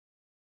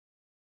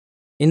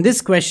In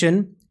this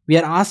question, we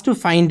are asked to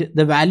find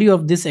the value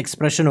of this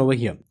expression over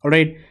here.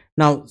 Alright,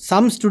 now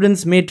some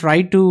students may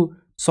try to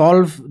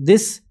solve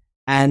this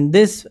and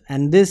this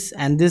and this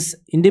and this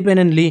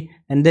independently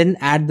and then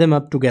add them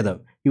up together.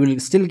 You will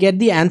still get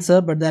the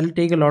answer, but that will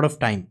take a lot of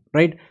time,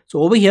 right?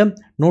 So over here,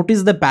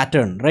 notice the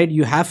pattern, right?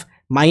 You have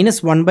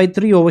minus 1 by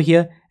 3 over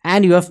here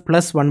and you have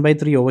plus 1 by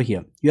 3 over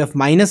here. You have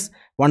minus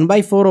 1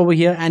 by 4 over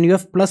here and you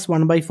have plus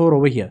 1 by 4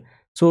 over here.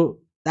 So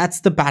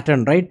that's the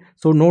pattern, right?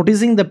 So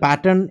noticing the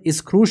pattern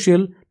is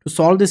crucial to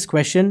solve this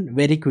question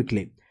very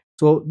quickly.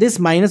 So this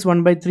minus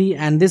 1 by 3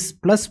 and this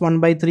plus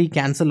 1 by 3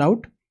 cancel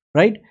out,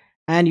 right?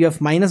 And you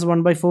have minus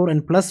 1 by 4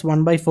 and plus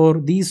 1 by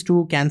 4. These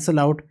two cancel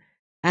out.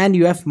 And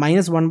you have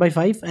minus 1 by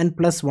 5 and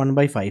plus 1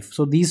 by 5.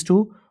 So these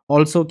two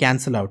also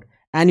cancel out.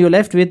 And you're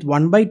left with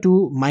 1 by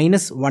 2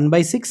 minus 1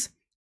 by 6.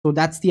 So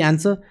that's the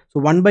answer. So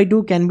 1 by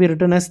 2 can be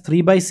written as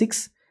 3 by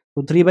 6.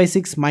 So 3 by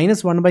 6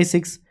 minus 1 by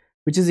 6,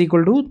 which is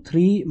equal to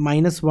 3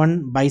 minus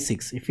 1 by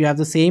 6. If you have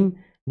the same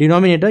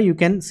denominator, you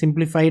can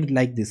simplify it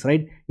like this,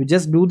 right? You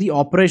just do the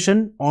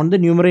operation on the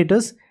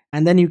numerators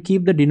and then you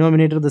keep the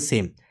denominator the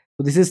same.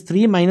 So this is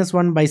 3 minus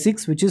 1 by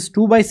 6, which is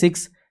 2 by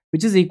 6,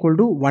 which is equal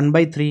to 1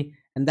 by 3.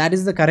 And that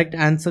is the correct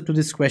answer to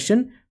this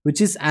question,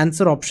 which is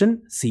answer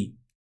option C.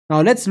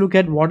 Now let's look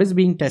at what is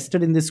being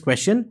tested in this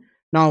question.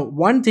 Now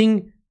one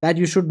thing that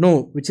you should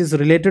know which is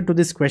related to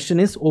this question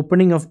is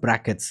opening of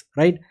brackets,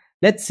 right?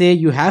 Let's say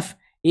you have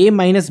A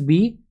minus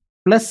B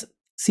plus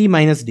C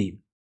minus D.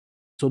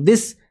 So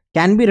this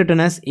can be written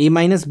as A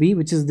minus B,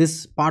 which is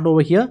this part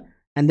over here,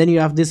 and then you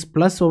have this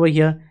plus over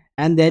here,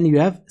 and then you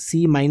have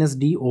C minus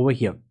D over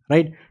here,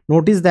 right?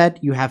 Notice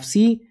that you have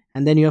C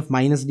and then you have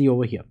minus D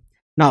over here.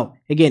 Now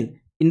again,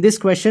 in this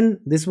question,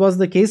 this was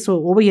the case.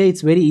 So over here,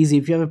 it's very easy.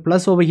 If you have a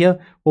plus over here,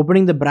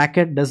 opening the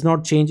bracket does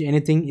not change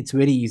anything. It's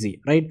very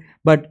easy, right?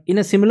 But in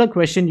a similar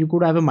question, you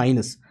could have a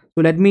minus.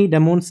 So let me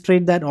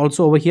demonstrate that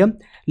also over here.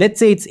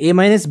 Let's say it's A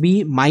minus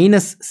B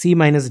minus C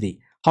minus D.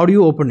 How do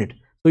you open it?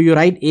 So you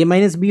write A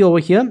minus B over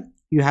here.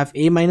 You have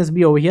A minus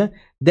B over here.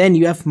 Then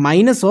you have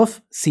minus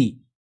of C.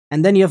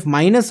 And then you have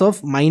minus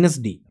of minus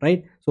D,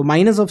 right? So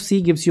minus of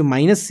C gives you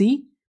minus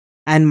C.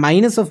 And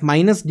minus of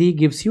minus D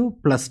gives you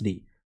plus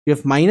D. You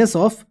have minus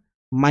of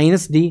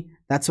minus D.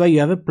 That's why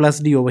you have a plus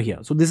D over here.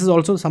 So this is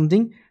also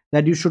something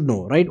that you should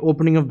know, right?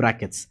 Opening of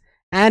brackets.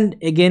 And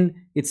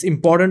again, it's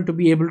important to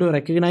be able to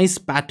recognize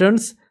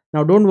patterns.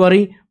 Now don't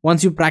worry,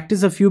 once you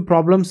practice a few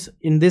problems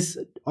in this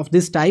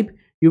type,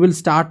 you will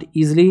start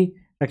easily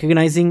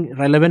recognizing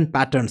relevant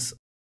patterns.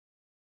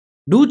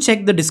 Do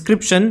check the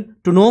description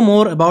to know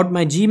more about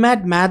my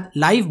GMAT Math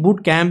live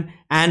bootcamp,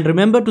 and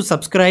remember to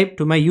subscribe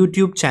to my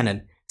YouTube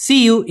channel.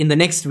 See you in the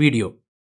next video.